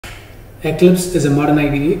Eclipse is a modern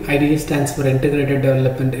IDE. IDE stands for Integrated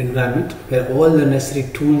Development Environment, where all the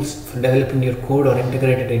necessary tools for developing your code are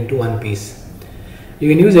integrated into one piece. You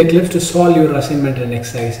can use Eclipse to solve your assignment and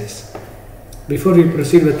exercises. Before we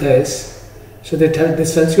proceed with this, so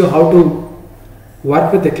this tells you how to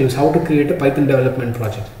work with Eclipse, how to create a Python development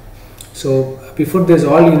project. So before this,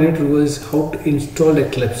 all you need to do is how to install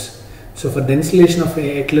Eclipse. So for the installation of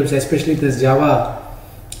Eclipse, especially this Java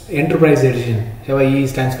Enterprise Edition, Java EE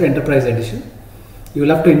stands for Enterprise Edition, you will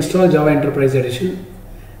have to install Java Enterprise Edition.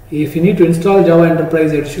 If you need to install Java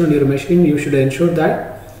Enterprise Edition on your machine, you should ensure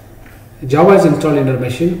that Java is installed in your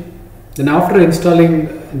machine. Then after installing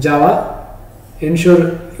Java,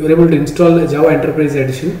 ensure you are able to install Java Enterprise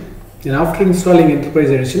Edition. And after installing Enterprise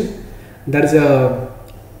Edition, there is a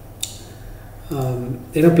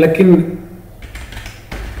plugin.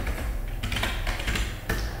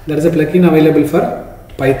 There is a plugin available for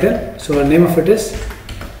Python. So the name of it is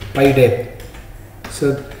PyDev.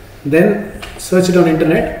 So then search it on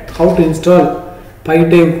internet how to install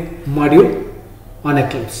PyDev module on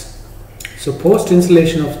Eclipse. So post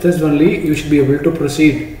installation of this only, you should be able to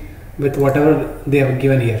proceed with whatever they have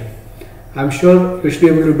given here. I'm sure you should be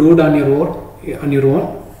able to do it on your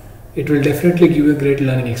own. It will definitely give you a great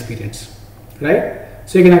learning experience, right?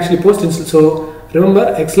 So you can actually post install. So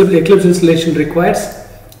remember, Eclipse installation requires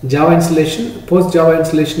Java installation. Post Java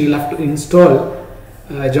installation, you'll have to install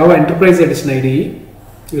Java Enterprise Edition IDE.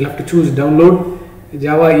 You'll have to choose download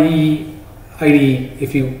Java EE IDE.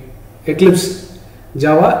 If you Eclipse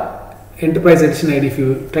Java Enterprise Edition IDE, if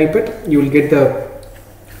you type it, you will get the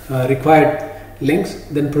required links.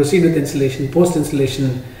 Then proceed with installation. Post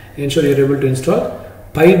installation, ensure you're able to install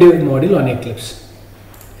PyDev module on Eclipse.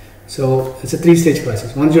 So it's a 3-stage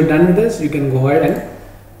process. Once you're done with this, you can go ahead and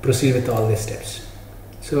proceed with all these steps.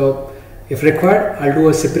 So if required, I'll do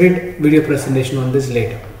a separate video presentation on this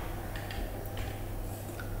later.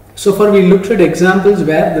 So far we looked at examples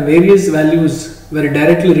where the various values were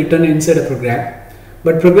directly written inside a program,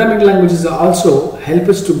 but programming languages also help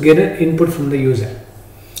us to get an input from the user.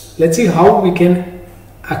 Let's see how we can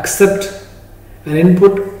accept an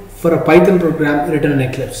input for a Python program written in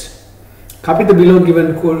Eclipse. Copy the below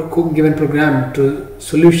given program to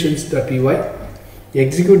solutions.py.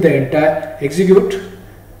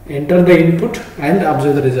 Enter the input and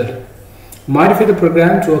observe the result. Modify the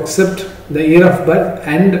program to accept the year of birth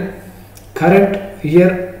and current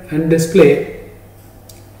year, and display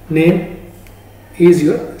name is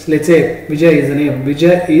your, so let's say Vijay is the name.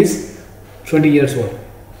 Vijay is 20 years old.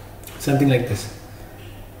 Something like this.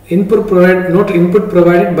 Input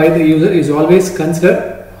provided by the user is always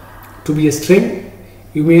considered to be a string.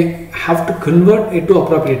 You may have to convert it to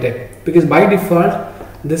appropriate type, because by default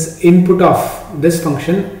this input of this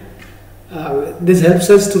function, this helps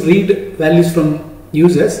us to read values from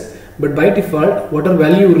users, but by default whatever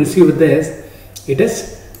value you receive with this, it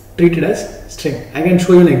is treated as string. I can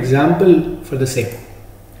show you an example for the sake.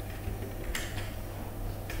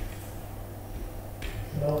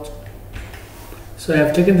 So I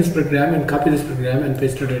have taken this program and copied this program and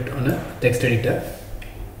pasted it on a text editor.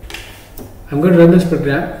 I'm going to run this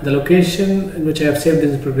program. The location in which I have saved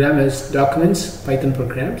this program is documents, Python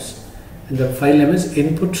programs, and the file name is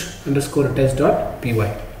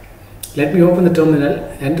input_test.py. Let me open the terminal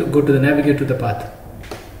and go to the navigate to the path.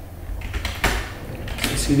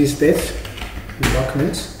 So see this page,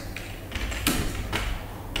 documents,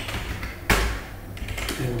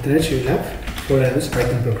 and then you will have 4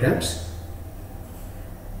 Python programs.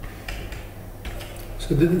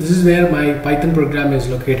 So this is where my Python program is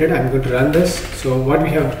located. I'm going to run this. So what we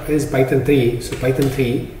have is Python 3. So Python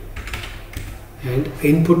 3 and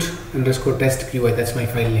input_test.py. That's my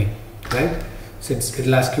file name, right? So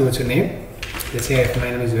it'll ask you what's your name. Let's say if my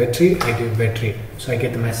name is Vetri, I do Vetri. So I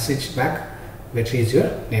get the message back, Vetri is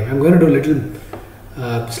your name. I'm going to do little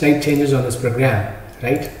slight changes on this program,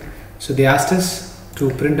 right? So they asked us to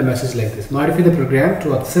print a message like this. Modify the program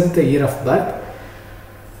to accept the year of birth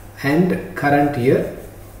and current year.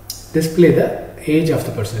 Display the age of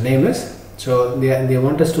the person. Name is, so they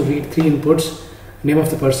want us to read 3 inputs: name of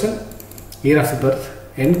the person, year of the birth,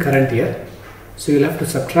 and current year. So you'll have to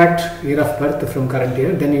subtract year of birth from current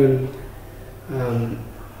year. Then you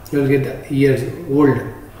will get the years old,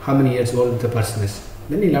 how many years old the person is.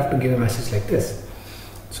 Then you'll have to give a message like this.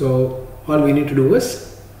 So all we need to do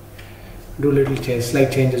is do little slight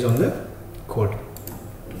changes on the code.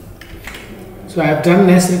 So I have done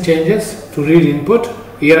necessary changes to read input,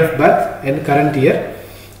 year of birth, and current year.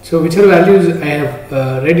 So whichever values I have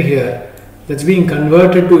read here, that's being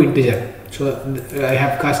converted to integer. So I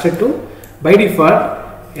have casted to, by default,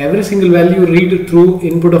 every single value read through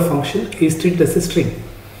input of function is treated as a string.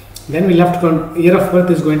 Then we'll have to year of birth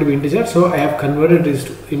is going to be integer, so I have converted this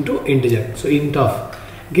into integer. So int of,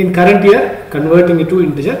 again current year, converting it to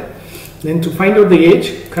integer. Then to find out the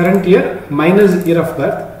age, current year minus year of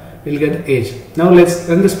birth, we'll get the age. Now let's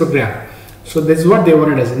run this program. So this is what they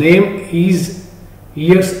wanted us. Name is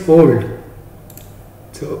years old.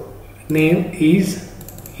 So name is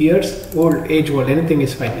years old, age old, anything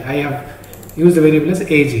is fine. I have used the variable as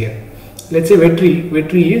age here. Let's say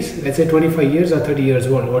Vetri is, let's say 25 years or 30 years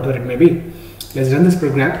old, whatever it may be. Let's run this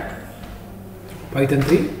program. Python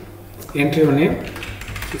 3, enter your name,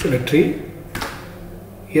 it's a Vetri,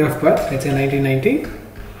 year of birth, let's say 1990,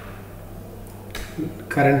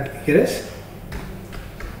 current year is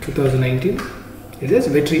 2019, it is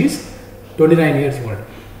Vetri is 29 years old.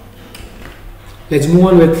 Let's move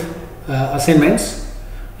on with assignments.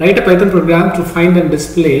 Write a Python program to find and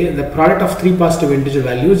display the product of three positive integer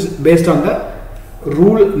values based on the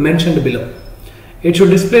rule mentioned below. It should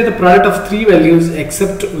display the product of three values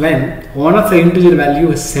except when one of the integer value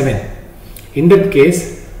is 7. In that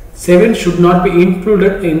case, 7 should not be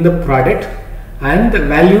included in the product and the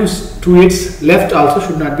values to its left also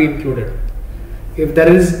should not be included. If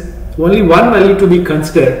there is only one value to be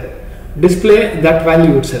considered, display that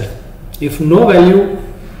value itself. If no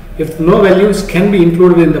values can be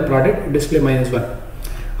included in the product, display -1.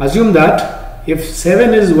 Assume that if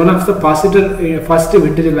 7 is one of the positive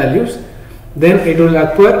integer values, then it will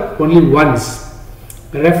occur only once.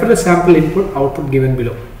 Refer the sample input output given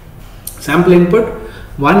below. Sample input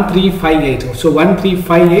 1358. So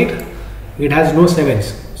 1358, it has no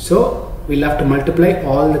 7s. So we'll have to multiply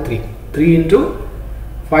all the 3. 3 into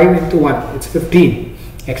 5 into 1, it's 15.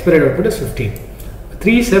 Expected output is 15.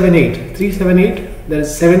 378, there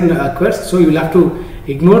is 7 occurs, so you will have to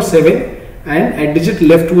ignore 7 and a digit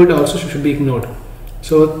left to it also should be ignored.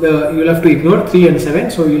 So you will have to ignore 3 and 7,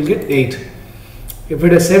 so you will get 8. If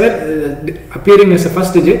it is 7 appearing as a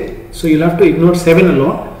first digit, so you will have to ignore 7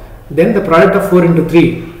 alone. Then the product of 4 into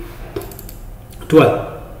 3, 12.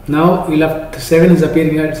 Now you will have 7 is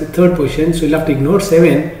appearing as the third position, so you will have to ignore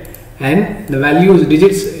 7 and the values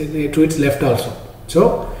digits to its left also.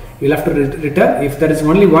 So you will have to return, if there is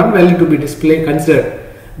only one value to be considered,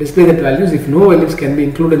 display that values. If no values can be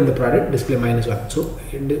included in the product, display -1. So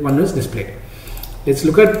 1 is displayed. Let's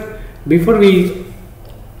look at, before we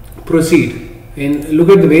proceed, and look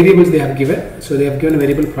at the variables they have given. So they have given a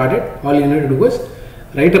variable product. All you need to do is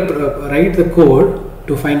write the code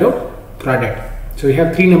to find out product. So we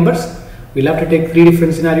have 3 numbers. We'll have to take 3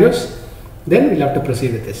 different scenarios. Then we'll have to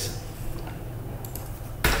proceed with this.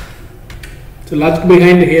 So logic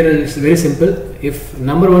behind here is very simple. If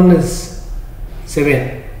number 1 is 7,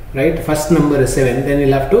 right? First number is 7, then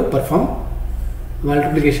we'll have to perform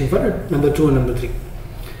multiplication for number 2 and number 3.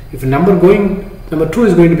 If number 2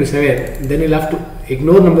 is going to be 7, then you'll have to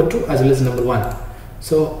ignore number 2 as well as number 1.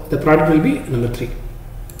 So the product will be number 3.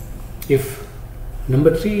 If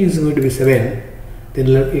number 3 is going to be 7, then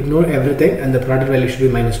you'll ignore everything and the product value should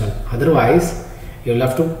be -1. Otherwise, you'll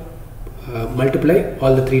have to multiply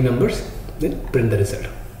all the 3 numbers, then print the result.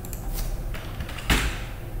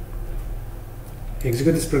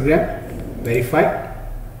 Execute this program, verify.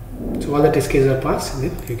 So all the test cases are passed, and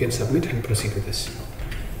then you can submit and proceed with this.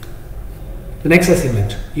 The next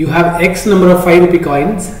assignment, you have X number of 5 rupee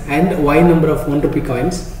coins and Y number of 1 rupee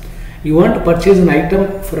coins. You want to purchase an item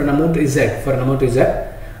for an amount Z.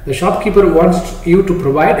 The shopkeeper wants you to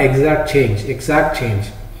provide exact change.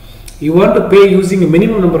 You want to pay using a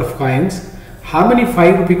minimum number of coins. How many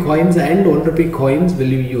 5 rupee coins and 1 rupee coins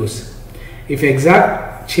will you use? If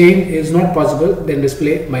exact change is not possible, then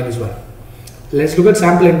display -1. Let's look at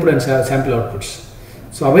sample input and sample outputs.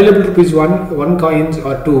 So available rupees 1 coins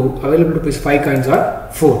or 2, available rupees 5 coins are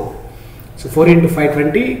 4. So 4 into 5,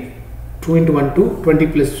 20, 2 into 1, 2, 20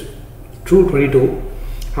 plus 2, 22.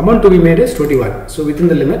 Amount to be made is 21. So within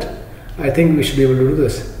the limit, I think we should be able to do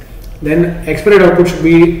this. Then expected output should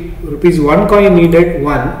be rupees 1 coin needed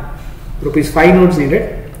 1, rupees 5 notes needed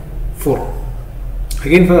 4.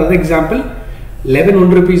 Again for other example, 11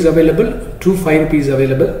 1 rupees available, 2 5 rupees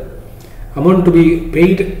available. Amount to be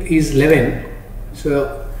paid is 11. So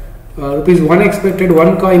rupees 1 expected,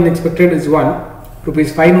 1 coin expected is 1, rupees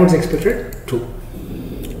 5 notes expected 2.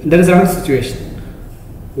 There is another situation.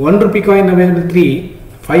 1 rupee coin available 3,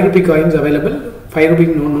 5 rupee coins available, 5 rupee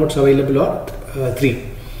notes available or 3.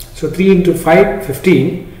 So 3 into 5,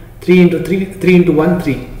 15, 3 into 3, 3 into 1,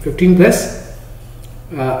 3. 15 plus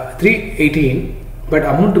 3, 18, but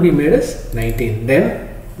amount to be made is 19. Then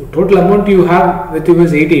total amount you have with you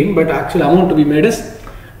is 18, but actual amount to be made is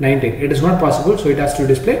 19. It is not possible, so it has to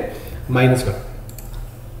display -1.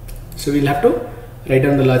 So we'll have to write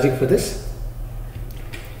down the logic for this.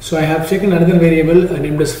 So I have taken another variable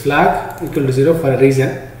named as flag equal to 0 for a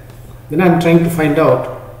reason. Then I am trying to find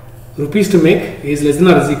out rupees to make is less than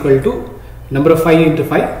or is equal to number of 5 into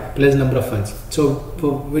 5 plus number of funds. So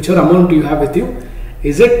for whichever amount you have with you,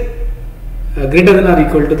 is it greater than or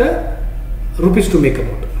equal to the rupees to make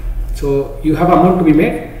amount. So you have amount to be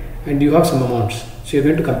made and you have some amounts. So you're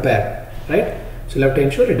going to compare, right? So you'll have to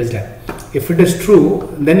ensure it is done. If it is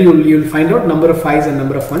true, then you'll find out number of 5s and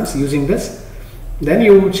number of funds using this. Then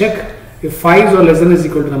you check if 5s or less than is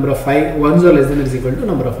equal to number of 5, 1s or less than is equal to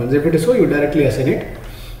number of funds. If it is so, you directly assign it.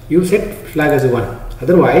 You set flag as a 1.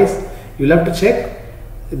 Otherwise, you'll have to check.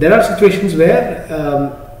 There are situations where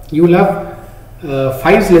you will have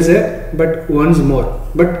 5s lesser but 1s more.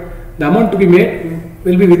 But the amount to be made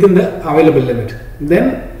will be within the available limit.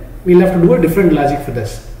 Then we'll have to do a different logic for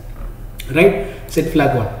this. Right? Set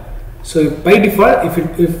flag 1. So by default,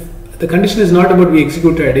 if the condition is not about to be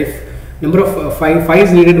executed, if number of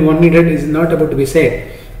 5s needed, 1 needed is not about to be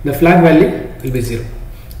set, the flag value will be 0.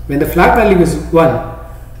 When the flag value is 1,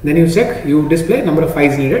 then you check, you display number of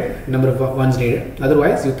 5s needed, number of 1s needed.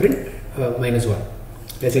 Otherwise, you print minus 1.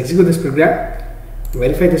 Let's execute this program,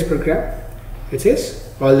 verify this program. It says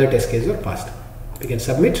all the test cases are passed. We can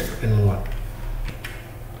submit and move on.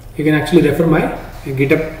 You can actually refer my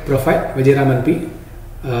GitHub profile, Vijayaraman P.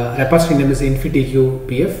 Repository name is InfyTQ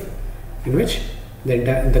PF, in which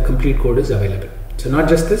the complete code is available. So not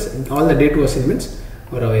just this, all the Day2 assignments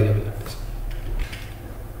are available on this.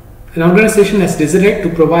 An organization has decided to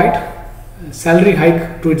provide salary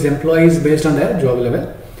hike to its employees based on their job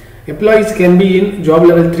level. Employees can be in job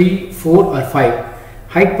level 3, 4 or 5.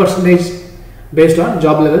 Hike percentage based on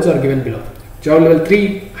job levels are given below. Job level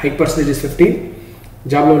 3 hike percentage is 15.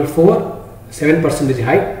 Job level 4 7%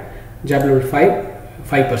 hike. Job level 5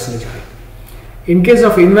 5% hike. In case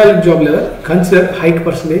of invalid job level, consider hike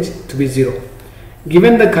percentage to be 0.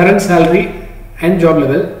 Given the current salary and job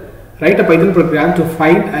level, write a Python program to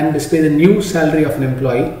find and display the new salary of an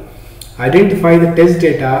employee. Identify the test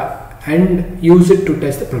data and use it to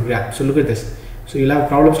test the program. So look at this. So you'll have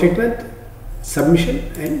problem statement, submission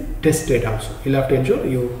and test data also. You'll have to ensure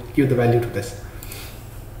you give the value to this.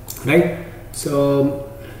 Right? So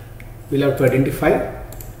we'll have to identify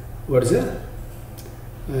what is the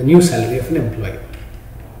new salary of an employee.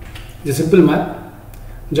 It's a simple one.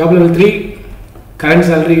 Job level 3 current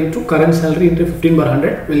salary into 15 per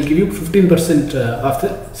 100 will give you 15% of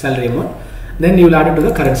the salary amount. Then you will add it to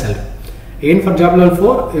the current salary. Again for job level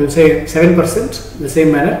 4 you will say 7%, the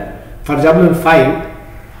same manner. For job level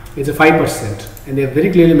 5 it's a 5%, and they have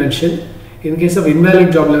very clearly mentioned in case of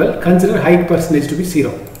invalid job level, consider hike percentage to be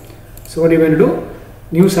 0. So what are you going to do?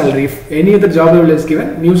 New salary, if any other job level is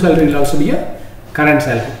given, new salary will also be a current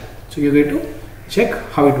salary. So you are going to check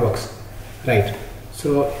how it works. Right.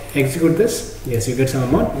 So execute this. Yes, you get some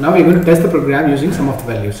amount. Now we are going to test the program using some of the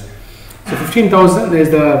values. So 15,000 is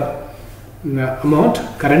the amount,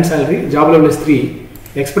 current salary, job level is 3,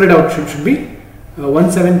 expected output should be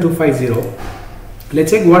 17250.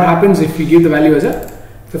 Let's check what happens if we give the value as a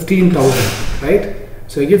 15,000, right?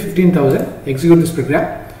 So you give 15,000, execute this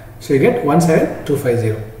program, so you get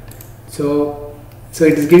 17250. So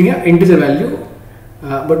it is giving an integer value,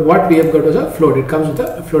 but what we have got was a float. It comes with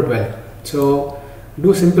a float value. So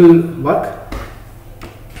do simple work.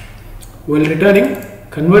 While returning,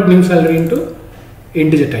 convert new salary into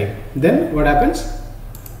integer type. Then what happens?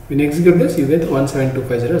 When you execute this, you get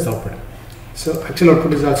 17250 as output. So actual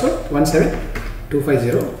output is also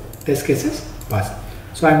 17250. Test cases passed.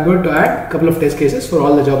 So I am going to add a couple of test cases for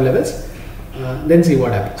all the job levels. Then see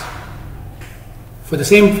what happens. For the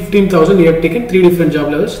same 15,000, we have taken 3 different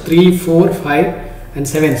job levels: 3, 4, 5, and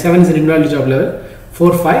 7. 7 is an invalid job level.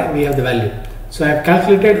 4, 5, we have the value. So I have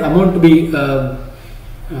calculated amount to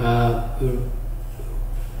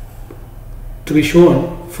be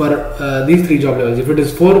shown for these 3 job levels. If it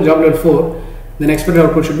is 4, job level 4, then expected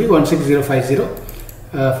output should be 16050.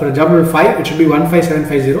 For a job level 5, it should be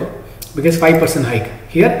 15750 because 5% hike.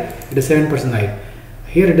 Here it is 7% hike.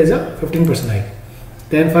 Here it is a 15% hike.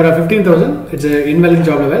 Then for a 15,000, it's an invalid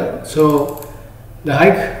job level. So the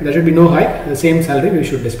hike, there should be no hike. The same salary we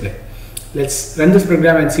should display. Let's run this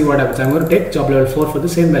program and see what happens. I'm going to take job level 4 for the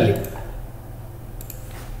same value.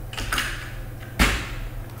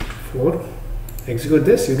 4. Execute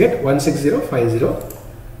this. You get 16050.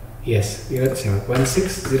 Yes, you get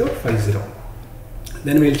 16050.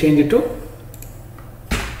 Then we'll change it to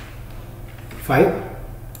 5.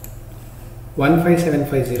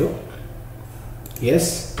 15750.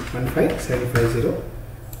 Yes, 15750.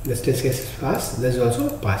 This test case is passed. This is also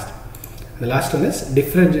passed. The last one is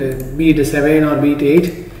different, be it 7 or be it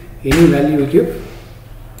 8, any value you give,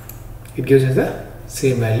 it gives us the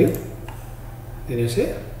same value, then you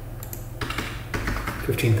say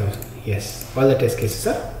 15,000. Yes, all the test cases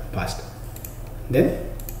are passed. Then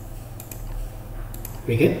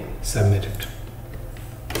we can submit it.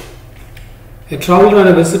 A traveler on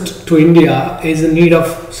a visit to India is in need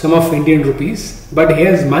of sum of Indian rupees, but he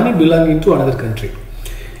has money belonging to another country.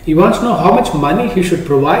 He wants to know how much money he should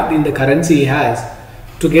provide in the currency he has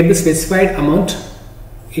to get the specified amount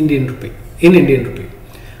in Indian rupee.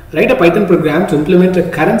 Write a Python program to implement a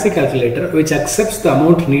currency calculator which accepts the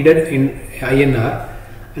amount needed in INR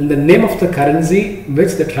and the name of the currency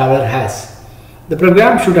which the traveler has. The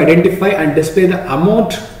program should identify and display the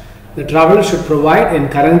amount the traveler should provide in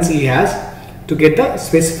currency he has to get the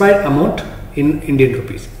specified amount in Indian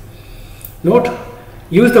rupees. Note: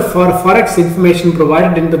 use the forex information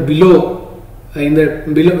provided in the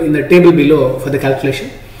table below for the calculation.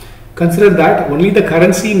 Consider that only the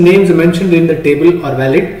currency names mentioned in the table are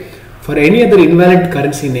valid. For any other invalid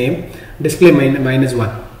currency name, display -1.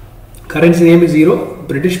 Currency name is 0,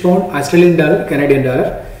 British pound, Australian dollar, Canadian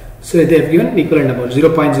dollar. So they have given equivalent amount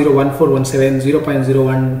 0.01417,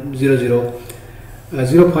 0.0100,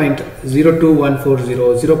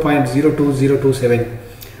 0.02140, 0.02027.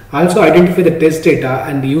 Also identify the test data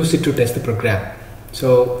and use it to test the program.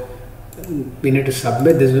 So we need to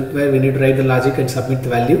submit. This is where we need to write the logic and submit the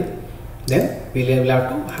value. Then we will have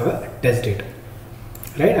to have a test data.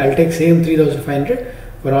 Right? I'll take same 3500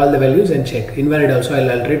 for all the values and check. Invalid also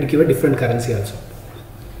I'll try to give a different currency also.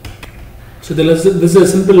 So this is a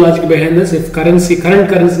simple logic behind this. If current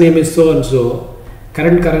currency name is so and so,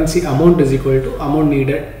 current currency amount is equal to amount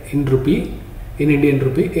needed in Indian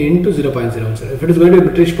rupee into 0.010. If it is going to be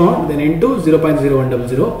British pound, then into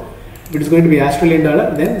 0.0100. If it is going to be Australian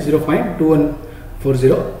dollar, then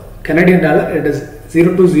 0.2140. Canadian dollar, it is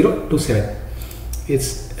 0.2027.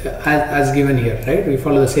 It's as given here, right? We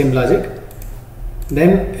follow the same logic.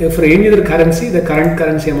 Then for any other currency, the current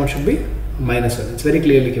currency amount should be -1. It's very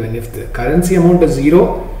clearly given. If the currency amount is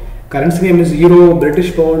 0, currency name is 0, British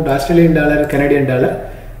pound, Australian dollar, Canadian dollar,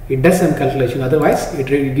 it does some calculation. Otherwise, it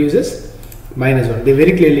gives us -1. They are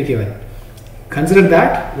very clearly given. Consider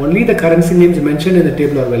that only the currency names mentioned in the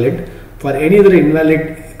table are valid. For any other invalid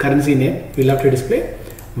currency name, we will have to display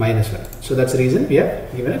 -1. So that's the reason we have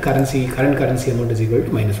given a current currency amount is equal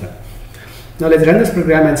to -1. Now let's run this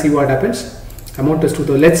program and see what happens. Amount is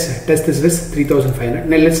 2000. Let's test this with 3500.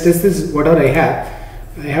 Now let's test this whatever I have.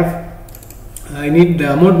 I need the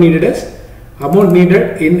amount needed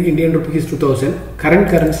in Indian rupees 2000. Current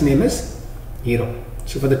currency name is 0.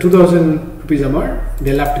 So for the 2000 rupees amount,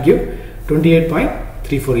 they'll have to give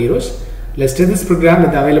 28.34 euros. Let's test this program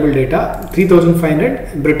with the available data. 3500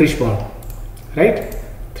 British pound, right?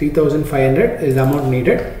 3500 is the amount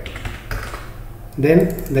needed. Then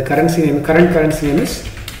the current currency name is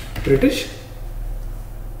British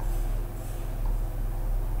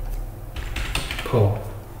pound.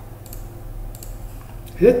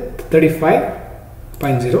 Is it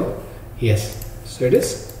 35.0? Yes. So it is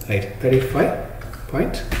right.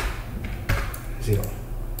 35.0.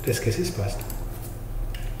 This case is passed.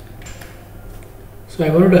 So I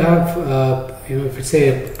wanted to have, if it's a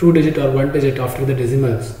 2-digit or 1-digit after the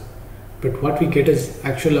decimals, but what we get is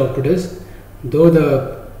actual output is, though the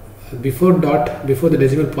before the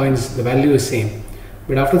decimal points the value is same,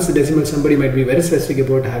 but after the decimal somebody might be very specific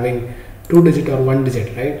about having 2-digit or 1-digit,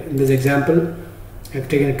 right? In this example, I've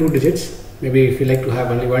taken 2 digits. Maybe if you like to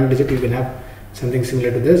have only 1 digit, you can have something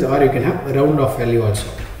similar to this, or you can have a round off value also.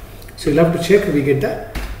 So you'll have to check we get the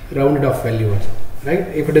rounded off value also, right?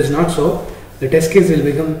 If it is not so, the test case will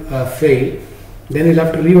become fail. Then you'll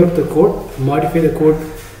have to rework the code, modify the code,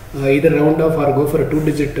 either round off or go for a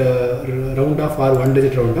 2-digit round off or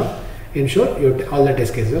 1-digit round off. Ensure all the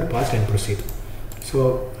test cases are passed and proceed.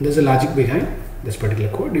 So there's a logic behind this particular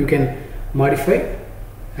code. You can modify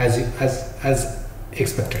as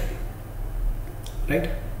expected, right?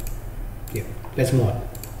 Yeah. Let's move on.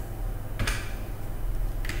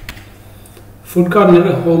 Food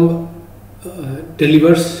corner home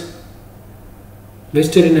delivers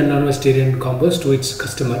vegetarian and non-vegetarian combos to its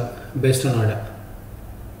customer based on order.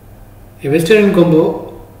 A vegetarian combo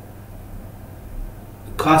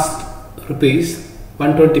costs rupees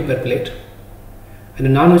 120 per plate and a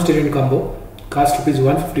non-vegetarian combo costs rupees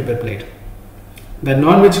 150 per plate. The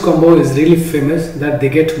non-veg combo is really famous that they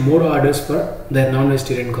get more orders for their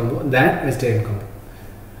non-vegetarian combo than vegetarian combo.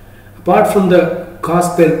 Apart from the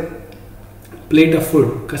cost per plate of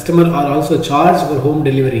food, customers are also charged for home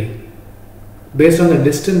delivery based on the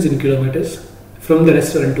distance in kilometers from the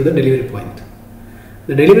restaurant to the delivery point.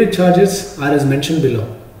 The delivery charges are as mentioned below.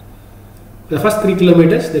 For the first 3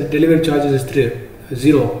 kilometers, the delivery charges is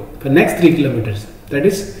 0. For next 3 kilometers, That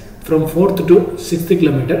is from 4th to 6th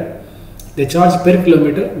kilometer. They charge per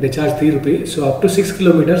kilometer, they charge 3 rupees. So up to 6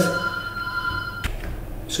 kilometers.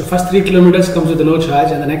 So first 3 kilometers comes with no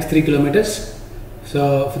charge, and the next 3 kilometers.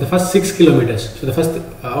 So for the first 6 kilometers, so the first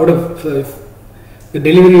out of the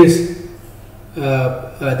delivery is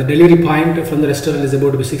the delivery point from the restaurant is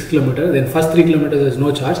about to be 6 kilometers. Then first 3 kilometers is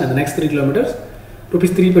no charge, and the next 3 kilometers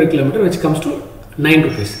rupees 3 per kilometer, which comes to 9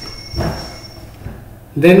 rupees.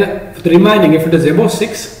 Then for the remaining, if it is above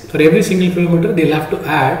 6, for every single kilometer they'll have to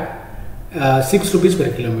add 6 rupees per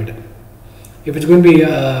kilometer. If it's going to be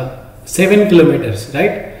 7 kilometers,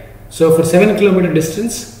 right? So for 7 kilometer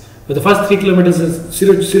distance, for the first 3 kilometers is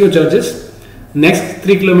zero charges. Next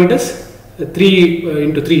 3 kilometers, 3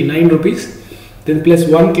 into 3, 9 rupees. Then plus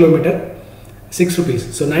 1 kilometer, 6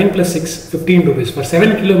 rupees. So 9 plus 6, 15 rupees. For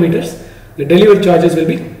 7 kilometers, the delivery charges will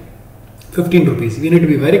be 15 rupees. We need to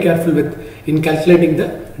be very careful in calculating the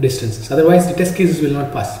distances. Otherwise, the test cases will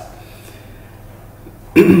not pass.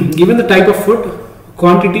 Given the type of food,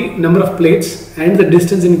 quantity, number of plates, and the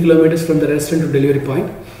distance in kilometers from the restaurant to delivery point,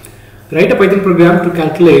 write a Python program to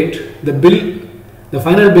calculate the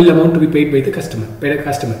final bill amount to be paid by the customer.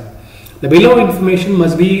 The below information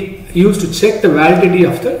must be used to check the validity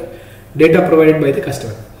of the data provided by the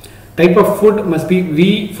customer. Type of food must be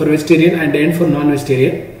V for vegetarian and N for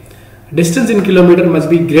non-vegetarian. Distance in kilometer must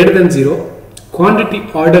be greater than 0. Quantity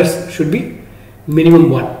orders should be minimum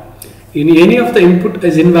 1. In any of the input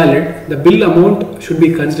is invalid, the bill amount should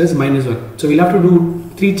be considered as -1. So we'll have to do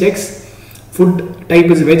 3 checks. Food type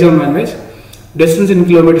is veg or non-veg. Distance in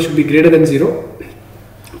kilometer should be greater than 0.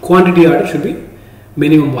 Quantity order should be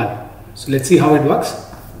minimum 1. So let's see how it works.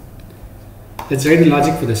 Let's write the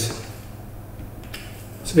logic for this.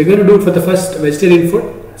 So we're going to do it for the first vegetarian food.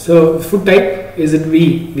 So food type is it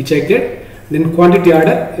V, we checked it. Then quantity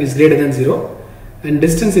order is greater than 0, and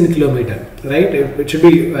distance in kilometer, right? It should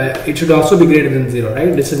be. It should also be greater than 0,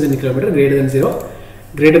 right? Distance in kilometer greater than 0,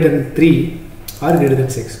 greater than 3, or greater than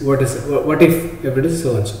 6. What if it is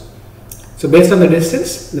so and so? So based on the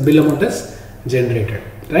distance, the bill amount is generated,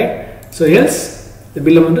 right? So else the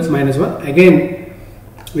bill amount is -1. Again,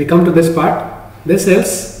 we come to this part. This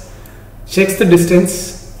else checks the distance.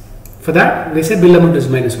 For that, they say bill amount is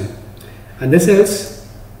 -1, and this else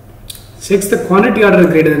checks the quantity order is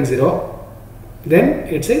greater than 0. Then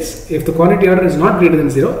it says if the quantity order is not greater than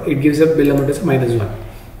 0, it gives a bill amount as -1.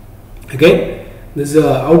 Again, this is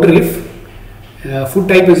outer if. Food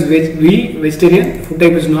type is vegetarian, food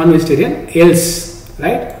type is non-vegetarian, else,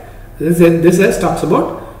 right? This else talks about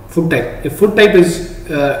food type. If food type is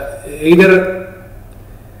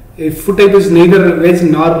neither veg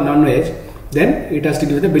nor non-veg, then it has to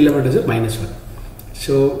give the bill amount as a -1.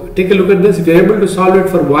 So take a look at this. If you are able to solve it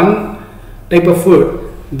for one type of food,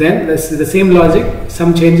 then the same logic,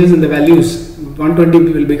 some changes in the values,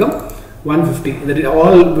 120 will become 150. That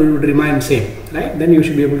all will remain same, right? Then you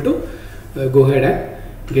should be able to go ahead and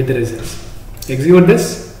get the results. Execute this,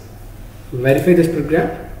 verify this program.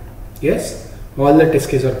 Yes, all the test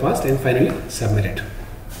cases are passed, and finally submit it.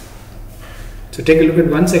 So take a look at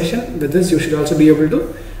one section. With this, you should also be able to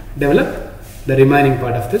develop the remaining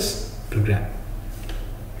part of this program.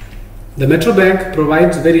 The Metro Bank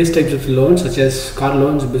provides various types of loans such as car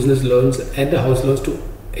loans, business loans, and house loans to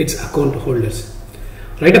its account holders.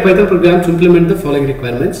 Write a Python program to implement the following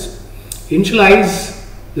requirements. Initialize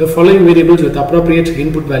the following variables with appropriate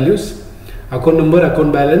input values: account number,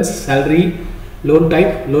 account balance, salary, loan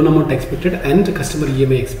type, loan amount expected, and customer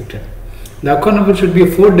EMI expected. The account number should be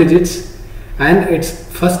 4 digits and its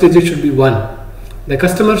first digit should be 1. The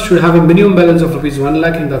customer should have a minimum balance of Rs 1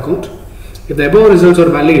 lakh in the account. If the above results are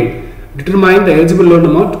valid, determine the eligible loan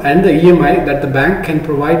amount and the EMI that the bank can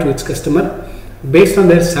provide to its customer based on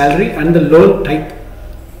their salary and the loan type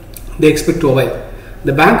they expect to avail.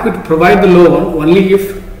 The bank would provide the loan only if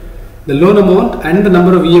the loan amount and the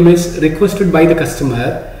number of EMIs requested by the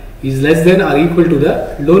customer is less than or equal to the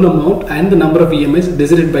loan amount and the number of EMIs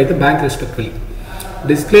desired by the bank respectively.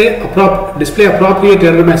 Display appropriate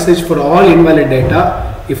error message for all invalid data.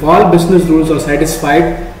 If all business rules are satisfied,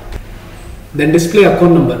 then display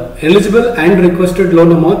account number, eligible and requested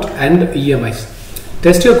loan amount and EMIs.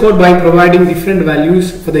 Test your code by providing different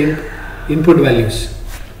values for the input values.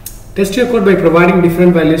 Test your code by providing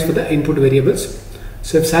different values for the input variables.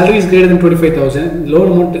 So if salary is greater than 25,000,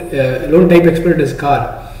 loan type expected is car,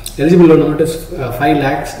 eligible loan amount is 5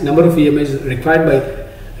 lakhs, number of EMIs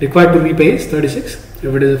required to repay is 36.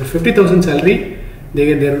 If it is for 50,000 salary,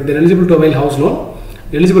 they're eligible to avail house loan.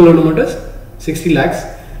 Eligible loan amount is 60 lakhs.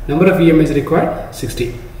 Number of EMIs required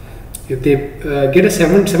 60. If they get a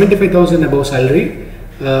 75,000 above salary,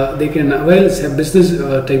 they can avail a business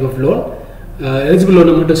type of loan. eligible loan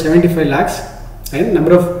amount is 75 lakhs and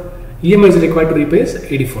number of EMIs required to repay is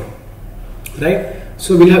 84, right?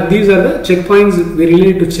 So we'll have, these are the checkpoints we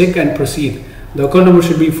really need to check and proceed. The account number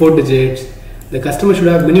should be 4 digits. The customer should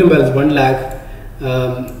have minimum balance 1 lakh.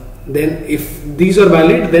 Then if these are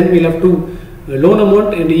valid, then we'll have to loan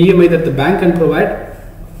amount and EMI that the bank can provide.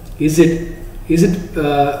 Is it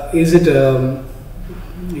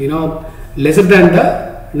lesser than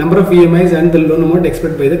the number of EMIs and the loan amount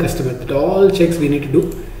expected by the customer? That all checks we need to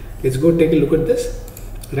do. Let's go take a look at this,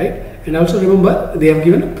 right? And also remember, they have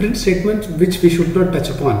given a print statement which we should not touch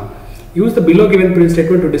upon. Use the below given print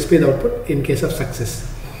statement to display the output in case of success.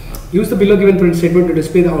 Use the below given print statement to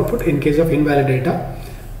display the output in case of invalid data.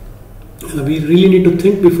 We really need to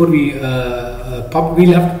think before we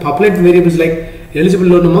we'll have to populate variables like eligible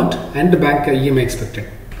loan amount and the bank EMI expected.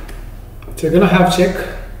 So you're going to have check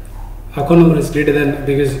account number is greater than,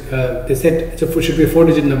 because they said it should be a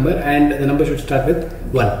 4-digit number and the number should start with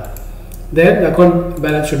 1. Then the account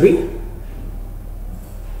balance should be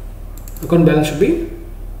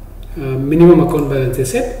minimum account balance, they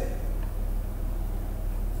said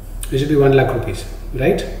it should be 1 lakh rupees,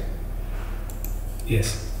 right?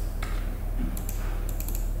 Yes.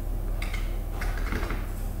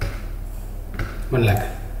 One lakh.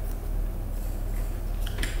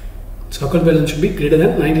 So account balance should be greater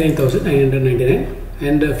than 99,999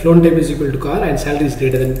 and loan type is equal to car and salary is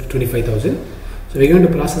greater than 25,000. So we're going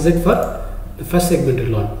to process it for the first segmented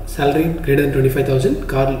loan. Salary greater than 25,000,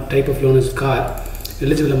 car type of loan is car,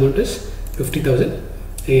 eligible amount is 50,000.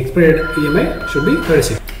 The expected EMI should be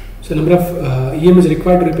 36. So number of EMIs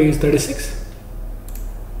required to repay is 36.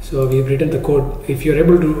 So we've written the code. If you're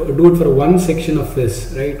able to do it for one section of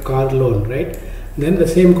this, right, car loan, right, then the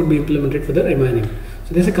same could be implemented for the remaining.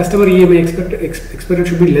 So there's a customer EMI expected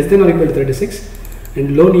should be less than or equal to 36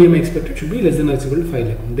 and loan EMI expected should be less than or equal to 5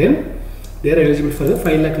 lakh. Then they are eligible for the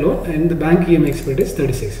 5 lakh loan and the bank EMI expected is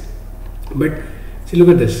 36. But see, look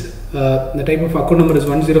at this. The type of account number is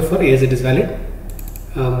 104, yes, it is valid.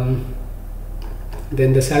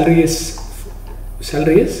 Then the salary is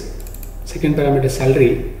second parameter is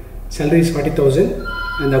salary. Salary is 40,000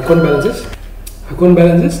 and the account balance is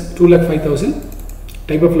 2,05,000.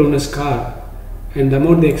 Type of loan is car and the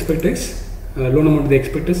amount they expect is loan amount they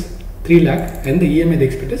expect is 3 lakh and the EMI they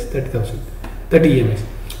expect is 30,000, 30 EMIs.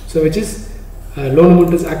 So which is loan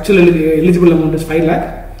amount is actually eligible amount is 5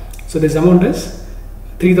 lakh. So this amount is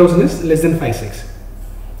 3,000 is less than 5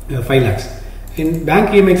 lakhs. And bank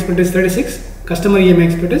EMI expect is 36, customer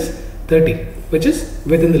EMI expect is 30, which is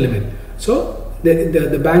within the limit. So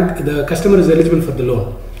the customer is eligible for the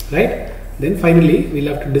loan, right? Then finally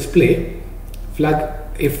we'll have to display flag.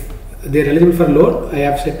 If they are eligible for loan, I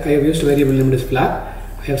have used variable limit as flag.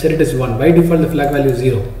 I have set it as 1. By default the flag value is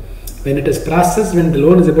 0. When it is processed, when the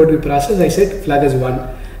loan is about to be processed, I said flag is 1.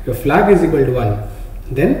 If flag is equal to 1,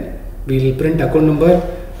 then we will print account number,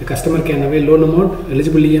 the customer can avail loan amount,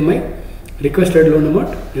 eligible EMI, requested loan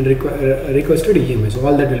amount and requested EMI. So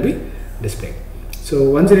all that will be displayed.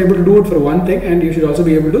 So once you're able to do it for one thing, and you should also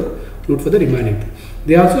be able to do it for the remaining thing.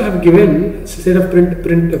 They also have given a set of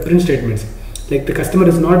print statements, like the customer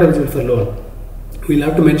is not eligible for loan. We'll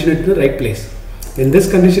have to mention it in the right place. When this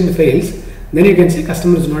condition fails, then you can say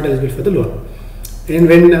customer is not eligible for the loan. And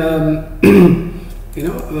when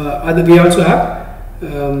we also have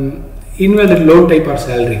invalid loan type or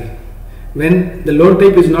salary. When the loan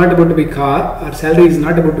type is not about to be car or salary is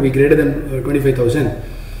not about to be greater than 25,000.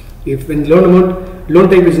 If when loan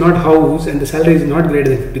type is not house and the salary is not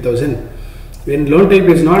greater than 50,000. When loan type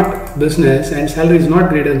is not business and salary is not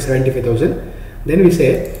greater than 75,000, then we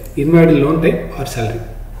say invalid loan type or salary.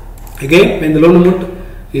 Again, when the loan amount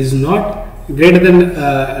is not greater than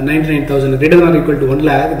 99,000, greater than or equal to 1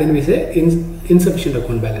 lakh, then we say insufficient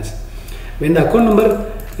account balance. When the account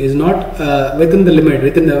number is not within the limit,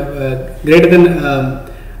 within the greater than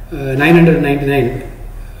 999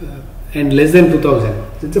 and less than 2000,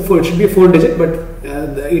 it should be a 4-digit, but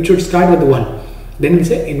it should start with 1. Then we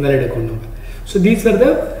say invalid account number. So these are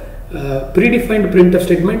the predefined printf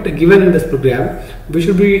statement given in this program. We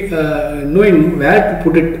should be knowing where to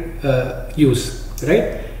put it use,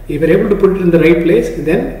 right? If you are able to put it in the right place,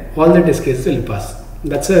 then all the test cases will pass.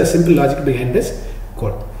 That's a simple logic behind this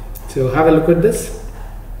code. So have a look at this.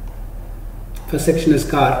 First section is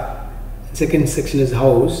car, second section is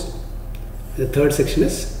house, the third section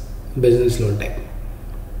is business loan type.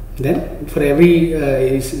 Then for every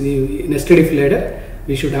nested if later,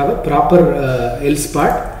 we should have a proper else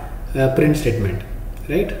part print statement,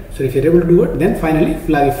 right? So if you are able to do it, then finally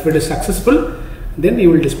if it is successful, then you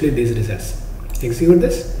will display these results. Execute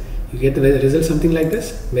this, you get the result something like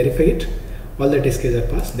this, verify it. all the test cases are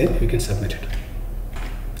passed, then you can submit it.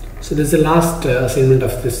 So this is the last assignment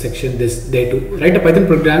of this section, this day 2. Write a Python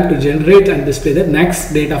program to generate and display the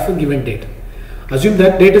next date of a given date. Assume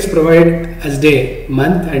that date is provided as day,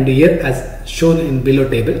 month and year as shown in below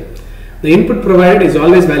table. The input provided is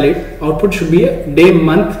always valid. Output should be a day,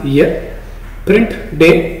 month, year. Print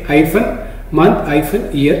day hyphen month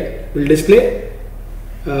hyphen year will display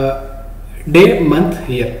day, month,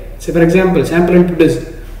 year. So for example, sample input is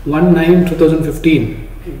 1/9/2015.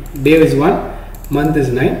 Day is 1, month is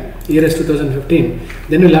 9, year is 2015.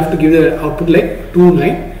 Then we'll have to give the output like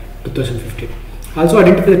 2/9/2015. Also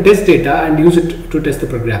identify the test data and use it to test the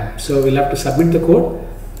program. So we'll have to submit the code,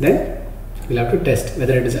 then we'll have to test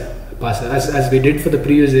whether it is a passer. As we did for the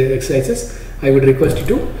previous exercises, I would request you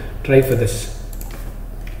to try for this.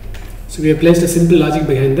 So we have placed a simple logic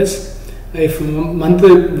behind this. If months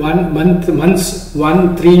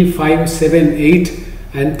 1, 3, 5, 7, 8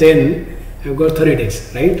 and 10, I've got 30 days,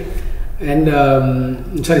 right? And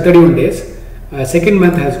 31 days. Second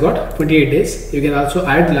month has got 28 days. You can also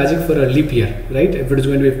add logic for a leap year, right? If it is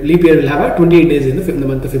going to be leap year, will have a 28 days in the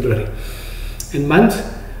month of February. And month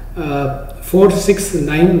 4, 6,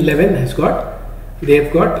 9, 11 has got, they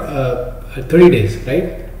have got 30 days, right?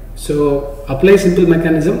 So apply simple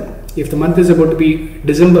mechanism. If the month is about to be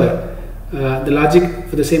December, the logic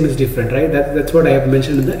for the same is different, right? That's what I have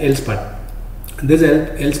mentioned in the else part. This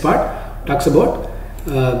else part talks about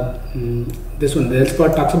this one. The else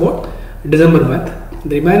part talks about December month.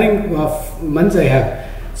 The remaining of months I have.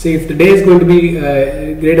 Say if the day is going to be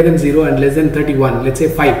greater than 0 and less than 31, let's say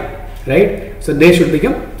 5, right? So day should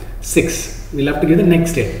become 6. We'll have to give the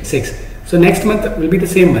next day 6. So next month will be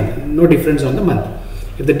the same month, no difference on the month.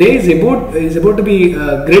 If the day is about to be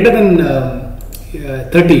greater than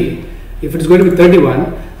 30, if it's going to be 31,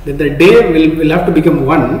 then the day will have to become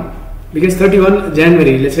 1, because 31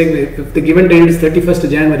 January, let's say if the given date is 31st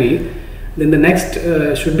January, then the next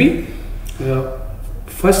should be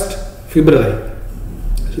 1st February.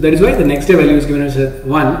 So that is why the next day value is given as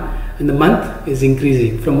 1 and the month is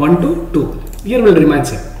increasing from 1 to 2. Year will remain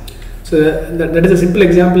same. So that is a simple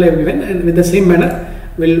example I have given, and with the same manner,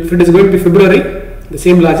 if it is going to be February, the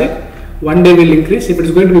same logic, one day will increase. If it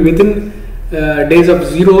is going to be within days of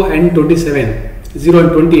 0 and 27, 0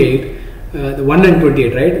 and 28, the 1 and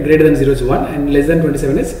 28, right? Greater than 0 is 1 and less than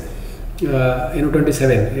 27 is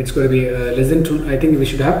 27. It's going to be less than 2. I think we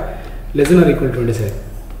should have less than or equal to 27.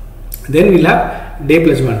 Then we'll have day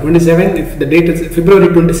plus 1. 27, if the date is February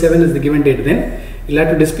 27 is the given date, then we'll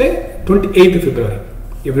have to display 28th February.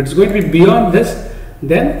 If it's going to be beyond this,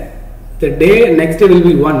 then the day next day will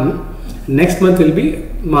be 1. Next month will be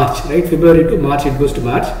March, right? February to March, it goes to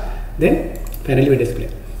March. Then finally we display.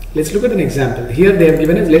 Let's look at an example. Here they have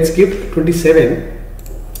given us, let's give 27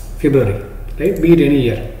 February, right? Be it any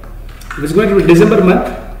year. If it's going to be December month,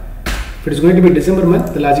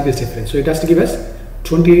 the logic is different. So it has to give us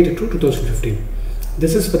 28 to 2015.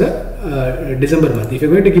 This is for the December month. If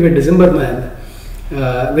you're going to give a December month,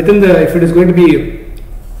 if it is going to be,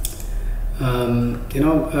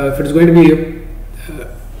 if it is going to be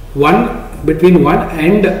between 1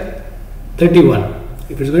 and 31.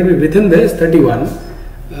 If it is going to be within this 31,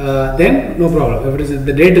 then no problem. If it is,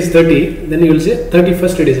 the date is 30, then you will say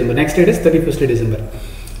 31st December. Next date is 31st December.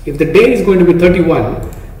 If the day is going to be 31,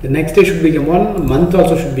 the next day should become 1, month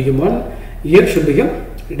also should become 1, year should become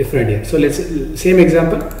a different year. So let's same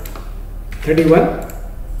example, 31,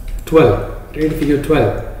 12, right? Figure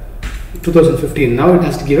 12, 2015. Now it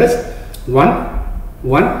has to give us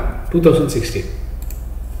 1/1/2016.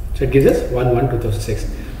 So it gives us 1/1/2006.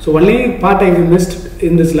 So only part I have missed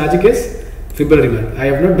in this logic is February month. I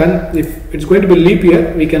have not done. If it's going to be leap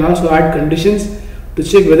year, we can also add conditions to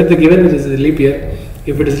check whether the given is a leap year.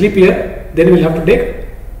 If it is leap year, then we will have to take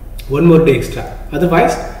one more day extra.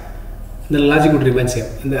 Otherwise, the logic would remain same.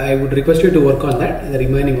 And I would request you to work on that, and the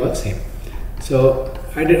remaining all same. So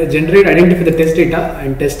identify the test data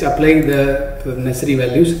and apply the necessary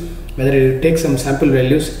values. Whether you take some sample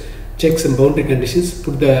values, check some boundary conditions,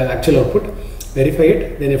 put the actual output, verify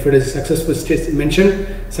it. Then if it is successful, mention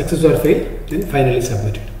success or fail, then finally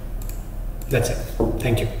submit it. That's it.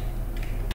 Thank you.